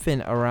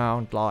something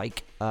around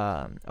like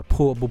a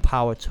portable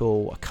power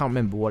tool. I can't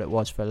remember what it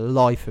was for the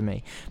life of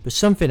me, but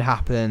something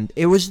happened.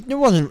 It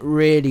wasn't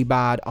really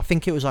bad. I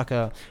think it was like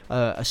a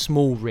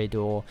small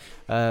riddle.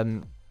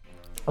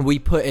 We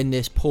put in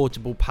this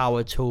portable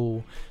power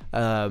tool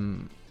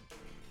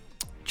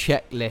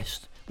checklist,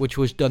 which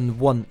was done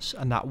once,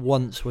 and that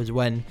once was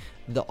when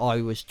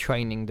I was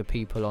training the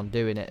people on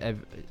doing it.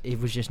 It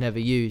was just never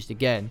used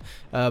again.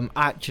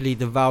 Actually,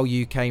 the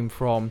value came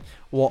from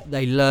what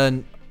they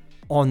learned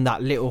on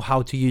that little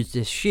how to use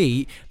this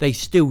sheet. They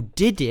still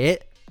did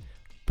it,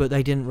 but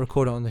they didn't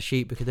record it on the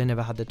sheet because they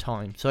never had the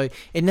time. So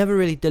it never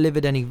really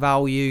delivered any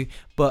value,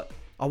 but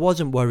I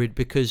wasn't worried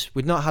because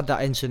we'd not had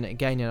that incident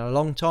again in a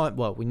long time.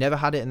 Well, we never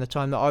had it in the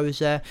time that I was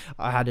there.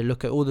 I had a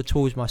look at all the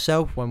tools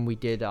myself when we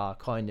did our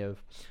kind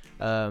of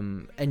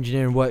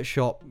engineering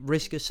workshop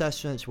risk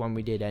assessments, when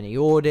we did any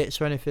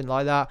audits or anything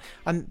like that,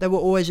 and they were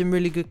always in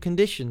really good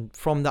condition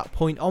from that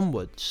point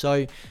onwards.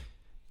 So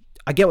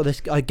I get where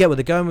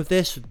they're going with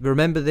this.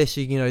 Remember this,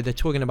 they're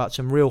talking about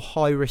some real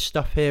high risk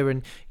stuff here,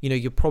 and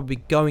you're probably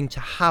going to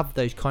have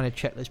those kind of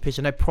checklist pieces,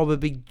 and they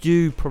probably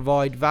do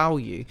provide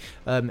value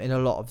in a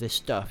lot of this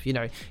stuff.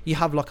 You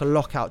have like a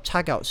lockout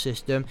tagout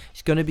system.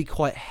 It's going to be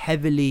quite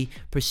heavily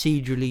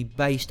procedurally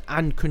based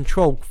and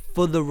controlled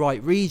for the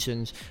right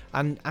reasons,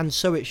 and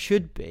so it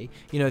should be.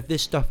 If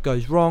this stuff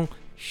goes wrong,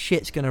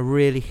 shit's going to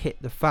really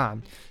hit the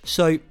fan.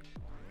 So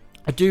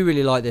I do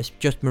really like this.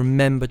 Just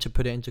remember to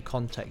put it into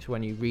context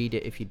when you read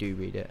it, if you do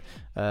read it.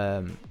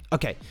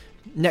 Okay,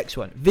 next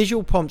one.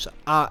 Visual prompts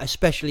are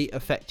especially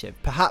effective.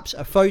 Perhaps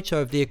a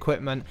photo of the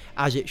equipment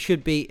as it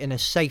should be in a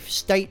safe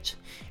state.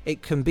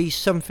 It can be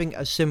something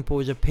as simple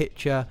as a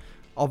picture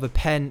of a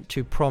pen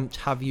to prompt,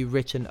 have you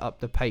written up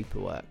the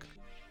paperwork?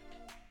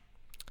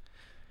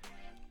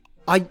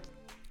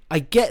 I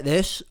get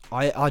this.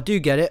 I do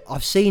get it.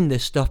 I've seen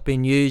this stuff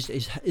being used.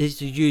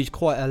 It's used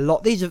quite a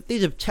lot. These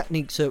are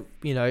techniques that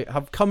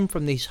have come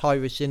from these high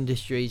risk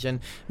industries,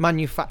 and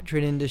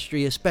manufacturing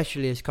industry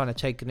especially has kind of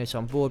taken this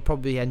on board.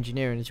 Probably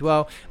engineering as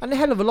well, and a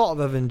hell of a lot of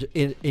other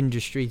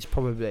industries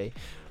probably.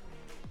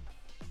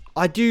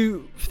 I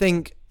do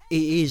think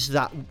it's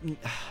that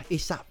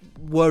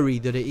worry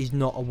that it is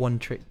not a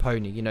one-trick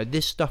pony.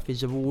 This stuff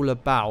is all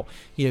about,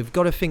 you've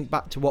got to think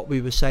back to what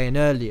we were saying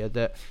earlier,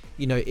 that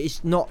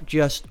it's not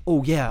just,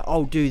 oh yeah,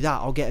 I'll do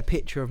that, I'll get a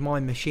picture of my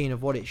machine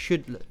of what it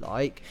should look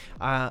like,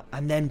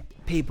 and then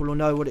people will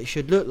know what it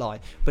should look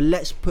like. But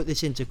let's put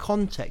this into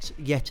context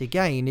yet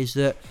again, is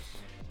that,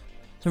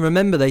 so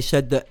remember, they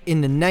said that in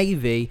the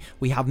Navy,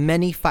 we have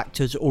many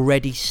factors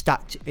already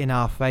stacked in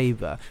our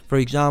favour. For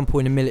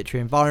example, in a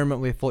military environment,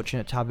 we're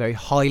fortunate to have very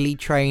highly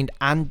trained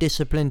and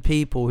disciplined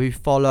people who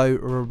follow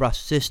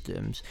robust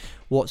systems.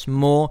 What's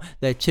more,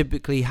 they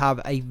typically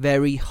have a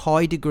very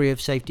high degree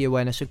of safety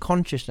awareness and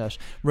consciousness.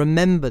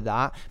 Remember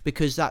that,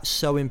 because that's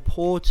so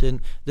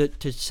important, that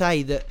to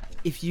say that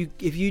if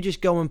you just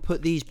go and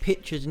put these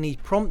pictures and these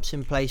prompts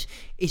in place,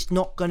 it's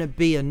not going to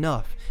be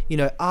enough.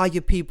 Are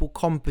your people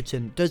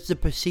competent? Does the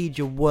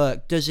procedure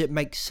work? Does it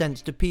make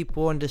sense? Do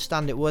people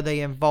understand it? Were they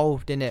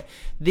involved in it?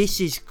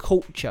 This is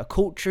culture.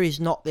 Culture is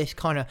not this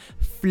kind of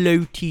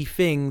floaty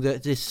thing,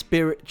 that this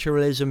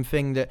spiritualism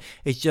thing that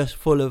is just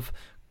full of,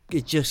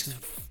 it's just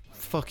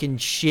fucking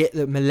shit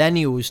that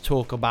millennials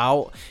talk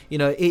about.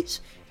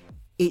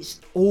 It's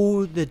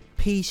all the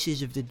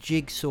pieces of the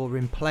jigsaw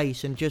in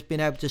place, and just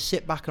being able to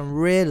sit back and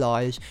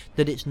realise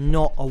that it's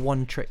not a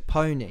one-trick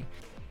pony.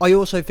 I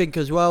also think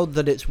as well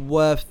that it's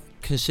worth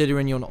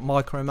considering you're not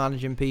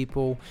micromanaging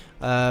people.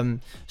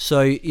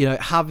 So,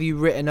 have you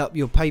written up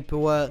your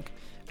paperwork?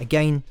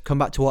 Again, come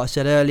back to what I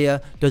said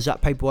earlier. Does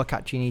that paperwork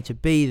actually need to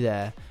be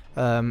there?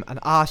 And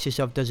ask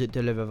yourself, does it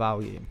deliver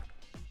value?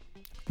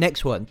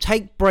 Next one,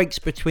 take breaks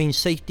between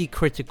safety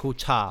critical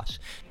tasks.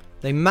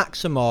 They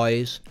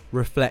maximise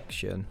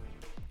reflection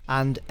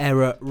and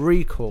error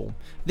recall.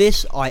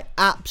 This, I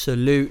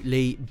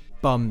absolutely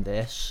bum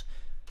this.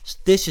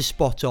 This is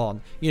spot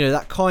on.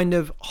 That kind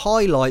of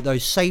highlight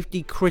those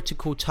safety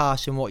critical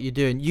tasks in what you're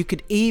doing. You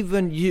could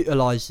even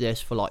utilise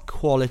this for like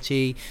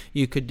quality.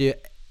 You could do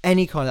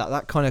any kind of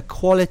that kind of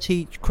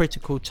quality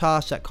critical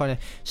task, that kind of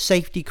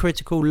safety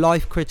critical,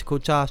 life critical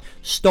task.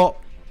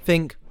 Stop,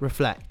 think,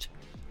 reflect.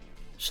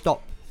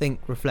 Stop,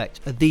 think, reflect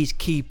are these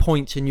key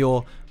points in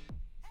your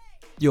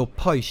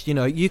post.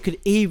 You could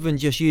even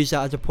just use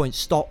that as a point.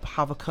 Stop,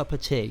 have a cup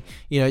of tea.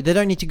 They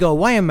don't need to go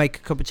away and make a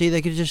cup of tea.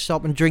 They could just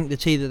stop and drink the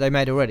tea that they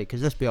made already,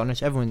 because let's be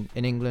honest, everyone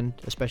in England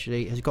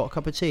especially has got a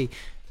cup of tea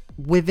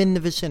within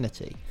the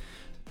vicinity.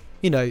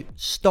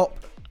 Stop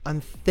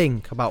and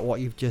think about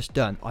what you've just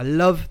done. I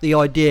love the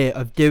idea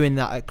of doing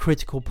that at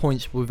critical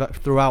points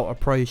throughout a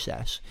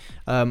process,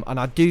 and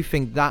I do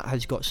think that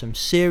has got some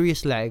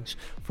serious legs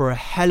for a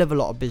hell of a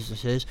lot of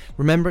businesses.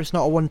 Remember, it's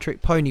not a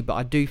one-trick pony, but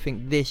I do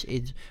think this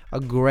is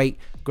a great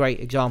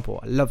example.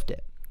 I loved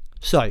it.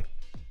 So,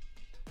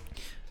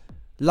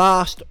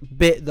 last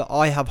bit that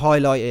I have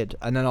highlighted,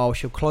 and then I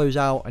shall close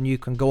out and you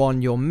can go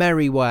on your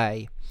merry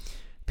way.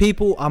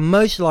 People are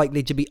most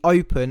likely to be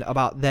open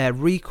about their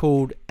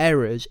recalled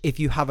errors if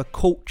you have a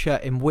culture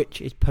in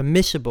which it's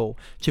permissible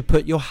to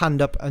put your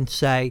hand up and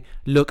say,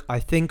 look, I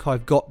think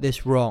I've got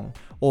this wrong,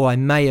 or I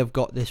may have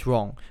got this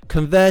wrong.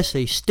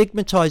 Conversely,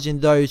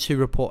 stigmatizing those who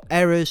report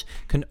errors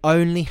can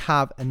only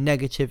have a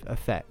negative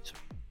effect.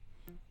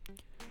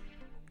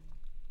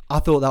 I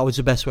thought that was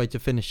the best way to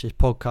finish this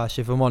podcast,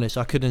 if I'm honest.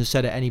 I couldn't have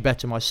said it any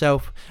better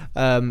myself,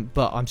 but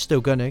I'm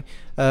still going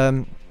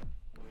to.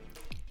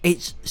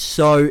 It's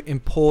so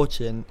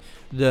important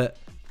that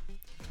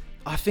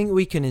I think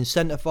we can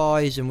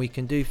incentivize and we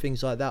can do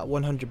things like that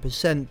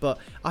 100%, but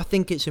I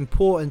think it's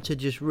important to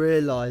just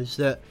realise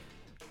that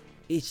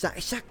it's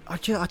that I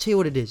tell you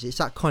what it is, it's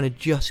that kind of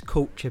just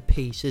culture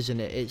piece, isn't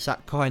it? It's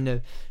that kind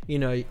of,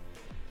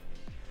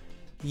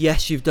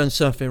 yes, you've done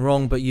something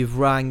wrong, but you've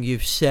rang,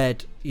 you've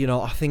said, you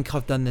know, I think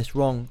I've done this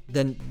wrong,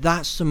 then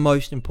that's the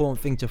most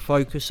important thing to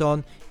focus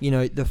on. You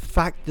know, the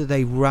fact that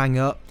they rang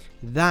up,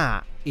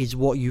 that is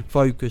what you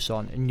focus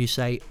on, and you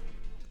say,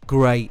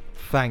 great,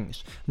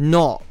 thanks.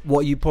 Not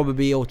what you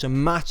probably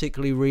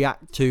automatically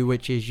react to,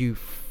 which is, you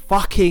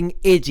fucking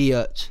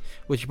idiot,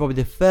 which is probably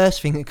the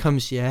first thing that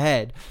comes to your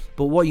head.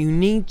 But what you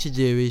need to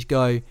do is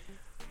go,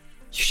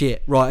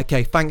 shit, right,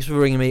 okay, thanks for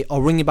ringing me,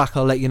 I'll ring you back,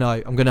 I'll let you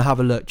know, I'm gonna have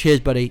a look,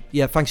 cheers buddy,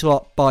 yeah, thanks a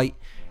lot, bye.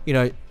 You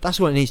know, that's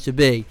what it needs to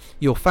be.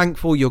 You're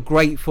thankful, you're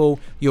grateful,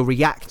 you're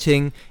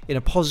reacting in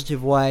a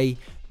positive way,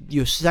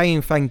 you're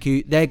saying thank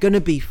you. They're going to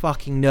be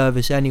fucking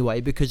nervous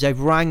anyway, because they've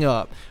rang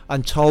up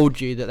and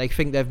told you that they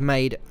think they've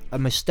made a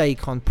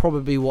mistake on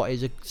probably what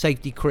is a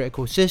safety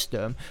critical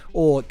system,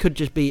 or it could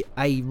just be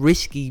a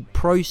risky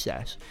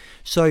process.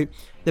 So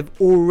they've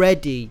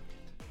already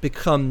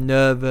become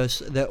nervous,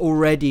 they're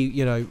already,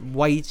 you know,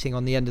 waiting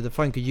on the end of the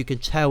phone, because you can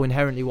tell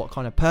inherently what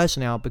kind of person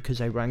they are because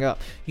they rang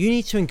up. You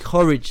need to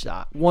encourage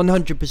that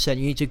 100%.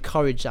 You need to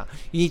encourage that.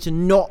 You need to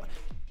not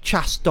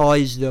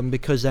chastise them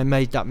because they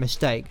made that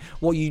mistake.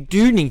 What you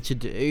do need to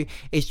do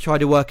is try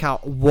to work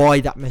out why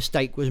that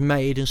mistake was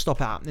made and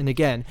stop it happening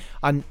again.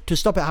 And to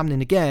stop it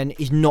happening again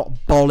is not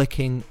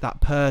bollocking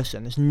that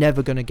person. It's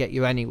never going to get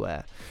you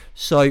anywhere.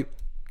 So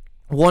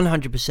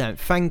 100%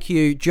 thank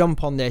you,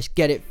 jump on this,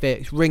 get it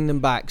fixed, ring them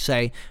back,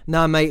 say,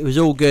 nah mate, it was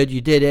all good,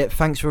 you did it,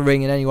 thanks for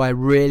ringing anyway,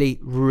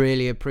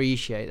 really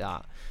appreciate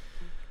that,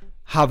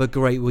 have a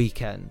great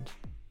weekend.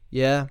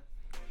 Yeah.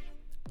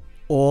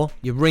 Or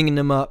you're ringing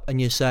them up and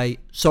you say,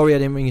 sorry I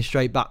didn't ring you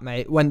straight back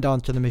mate, went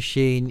down to the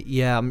machine,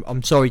 yeah,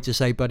 I'm sorry to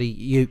say buddy,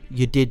 you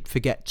did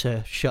forget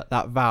to shut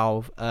that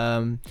valve,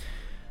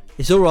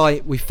 it's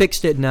alright, we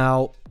fixed it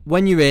now.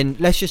 When you're in,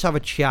 let's just have a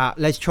chat,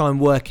 let's try and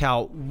work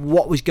out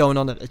what was going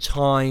on at the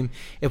time,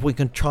 if we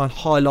can try and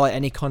highlight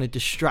any kind of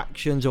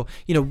distractions, or,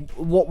 you know,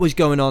 what was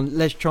going on.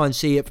 Let's try and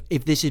see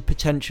if this is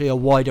potentially a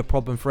wider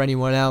problem for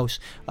anyone else,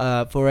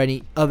 for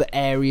any other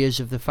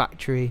areas of the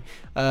factory.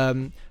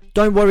 Don't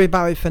worry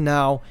about it for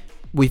now.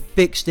 We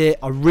fixed it.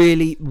 I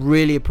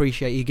really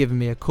appreciate you giving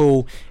me a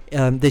call.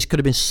 This could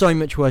have been so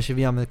much worse if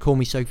you hadn't called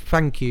me, so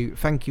thank you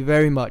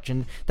very much.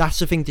 And that's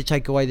the thing to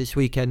take away this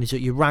weekend, is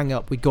that you rang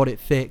up, we got it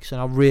fixed, and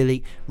I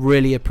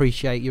really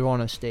appreciate your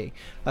honesty.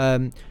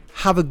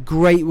 Have a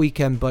great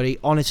weekend, buddy.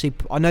 Honestly,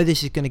 I know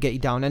this is going to get you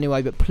down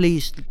anyway, but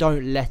please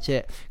don't let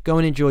it. Go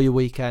and enjoy your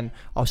weekend.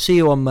 I'll see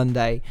you on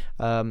Monday,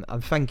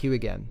 and thank you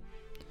again.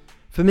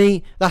 For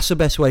me, that's the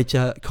best way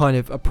to kind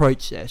of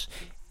approach this.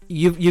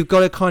 You've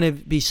got to kind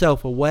of be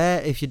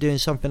self-aware. If you're doing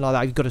something like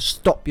that, you've got to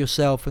stop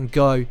yourself and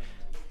go,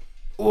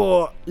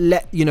 or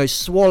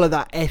swallow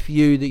that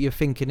FU that you're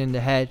thinking in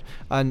the head,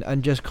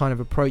 and just kind of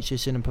approach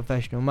this in a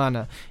professional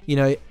manner. You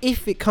know,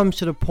 if it comes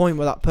to the point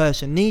where that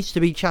person needs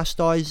to be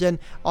chastised, then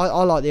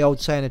I like the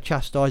old saying of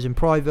chastise in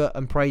private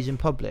and praise in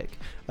public.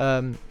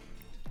 I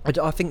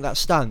think that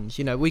stands.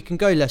 You know, we can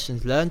go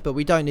lessons learned, but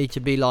we don't need to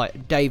be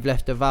like Dave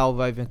left a valve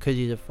open because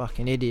he's a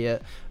fucking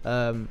idiot.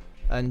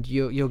 And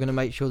you're going to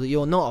make sure that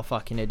you're not a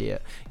fucking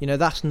idiot. You know,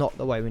 that's not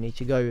the way we need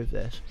to go with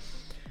this.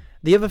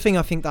 The other thing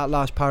I think that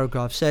last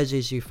paragraph says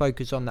is you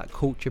focus on that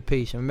culture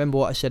piece. And remember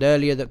what I said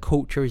earlier, that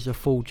culture is a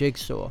full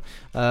jigsaw.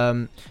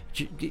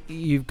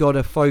 You've got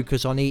to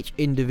focus on each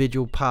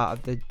individual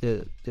part of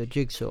the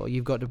jigsaw.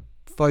 You've got to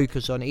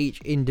focus on each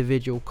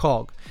individual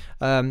cog.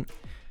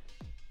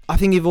 I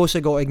think you've also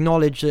got to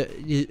acknowledge that,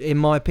 in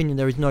my opinion,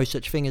 there is no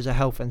such thing as a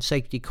health and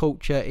safety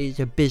culture.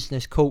 It's a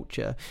business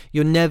culture.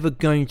 You're never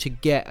going to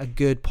get a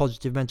good,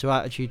 positive mental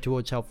attitude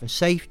towards health and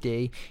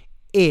safety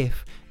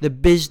if the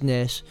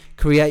business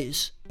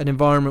creates an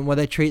environment where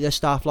they treat their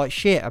staff like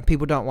shit and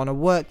people don't want to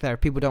work there.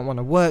 If people don't want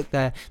to work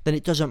there, then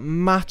it doesn't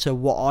matter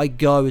what I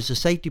go as a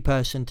safety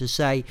person to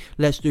say,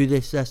 let's do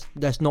this,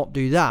 let's not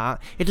do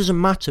that. It doesn't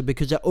matter,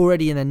 because they're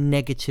already in a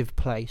negative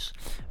place.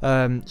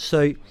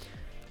 So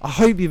I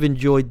hope you've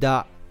enjoyed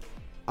that.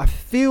 I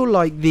feel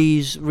like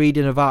these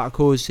reading of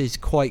articles is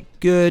quite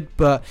good,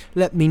 but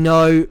let me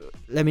know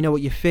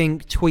what you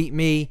think. Tweet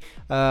me,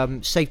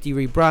 Safety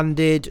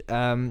Rebranded.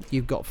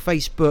 You've got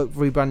Facebook,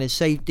 Rebranded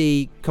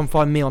Safety. You can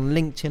find me on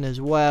LinkedIn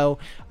as well,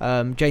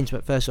 James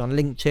McPherson on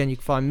LinkedIn. You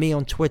can find me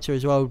on Twitter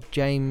as well,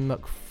 James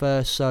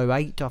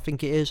McPherson8 I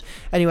think it is.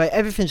 Anyway,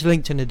 everything's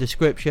linked in the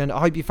description. I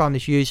hope you found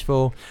this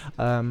useful.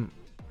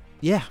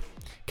 Yeah,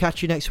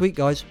 catch you next week,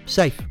 guys.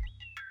 Safe.